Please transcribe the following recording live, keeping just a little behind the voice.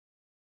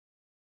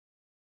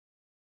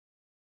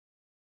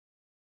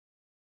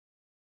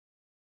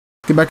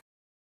Get back.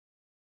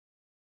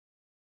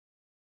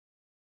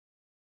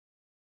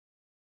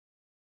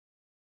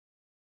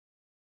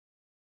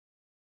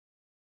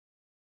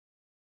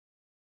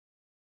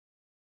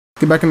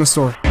 Get back in the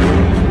store.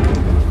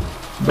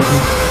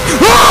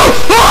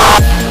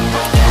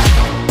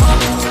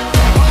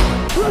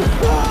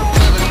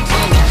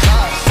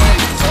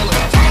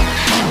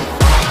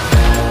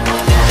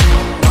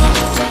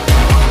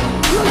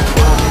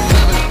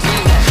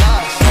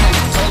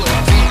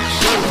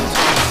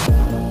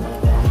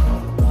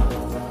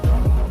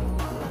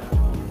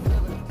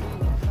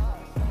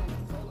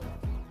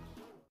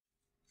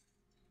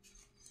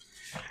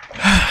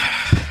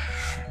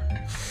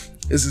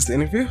 Is this the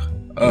interview?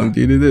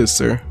 Indeed it is,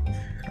 sir.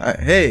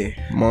 Hey.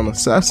 I'm an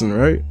assassin,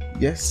 right?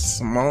 Yes,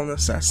 I'm an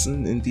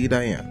assassin. Indeed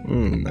I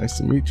am. Nice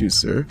to meet you,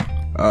 sir.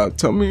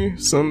 Tell me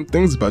some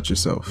things about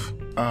yourself.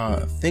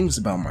 Things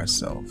about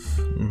myself.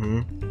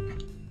 Mm-hmm.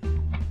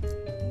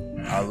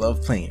 I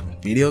love playing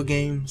video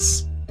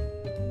games.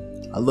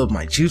 I love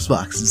my juice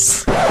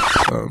boxes.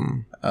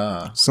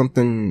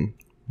 Something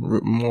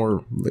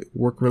more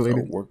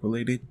work-related? Work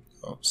related?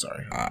 Oh,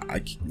 sorry. I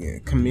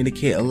can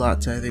communicate a lot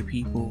to other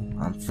people.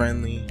 I'm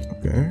friendly.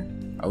 Okay.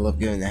 I love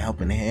giving a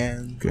helping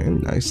hand. Okay,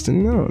 nice to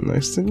know.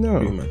 Nice to know.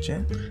 Pretty much,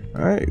 yeah.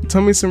 All right,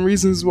 tell me some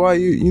reasons why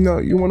you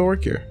want to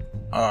work here.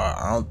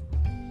 Go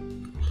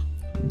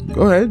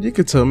ahead. You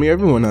could tell me.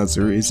 Everyone has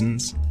their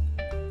reasons.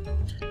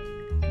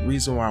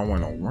 Reason why I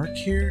want to work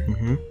here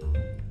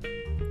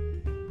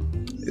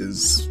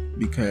is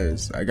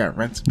because I got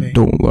rent to pay.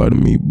 Don't lie to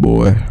me,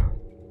 boy.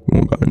 You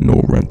don't got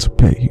no rent to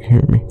pay. You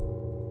hear me?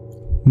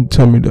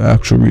 Tell me the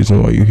actual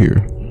reason why you're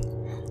here.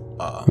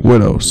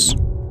 What else?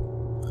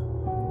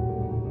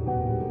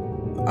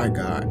 I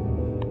got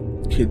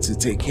kids to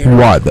take care of.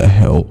 Why the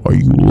hell are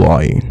you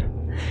lying?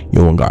 You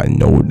don't got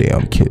no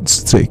damn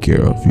kids to take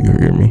care of. You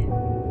hear me?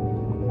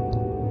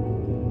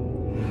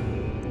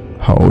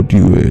 How old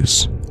you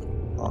is?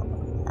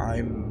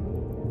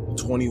 I'm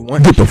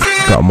 21. Get the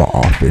fuck out of my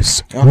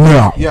office. Yeah.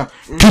 Now. Yeah.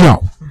 Get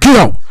out. Get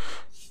out.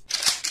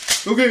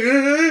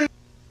 Okay.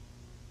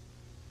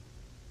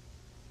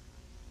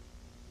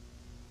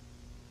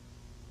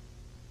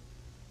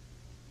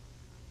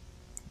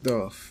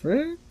 The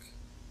frick?